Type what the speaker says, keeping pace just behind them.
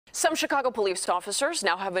Some Chicago police officers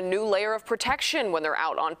now have a new layer of protection when they're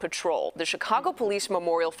out on patrol. The Chicago Police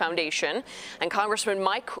Memorial Foundation and Congressman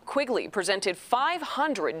Mike Quigley presented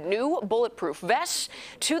 500 new bulletproof vests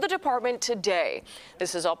to the department today.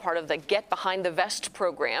 This is all part of the Get Behind the Vest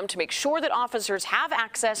program to make sure that officers have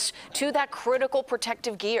access to that critical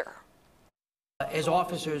protective gear. As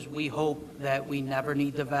officers, we hope that we never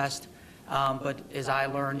need the vest. But as I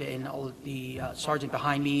learned, and the sergeant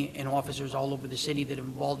behind me and officers all over the city that are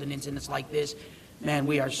involved in incidents like this, man,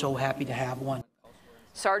 we are so happy to have one.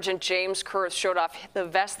 Sergeant James Kurth showed off the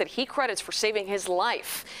vest that he credits for saving his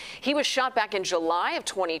life. He was shot back in July of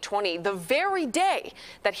 2020, the very day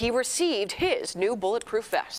that he received his new bulletproof vest.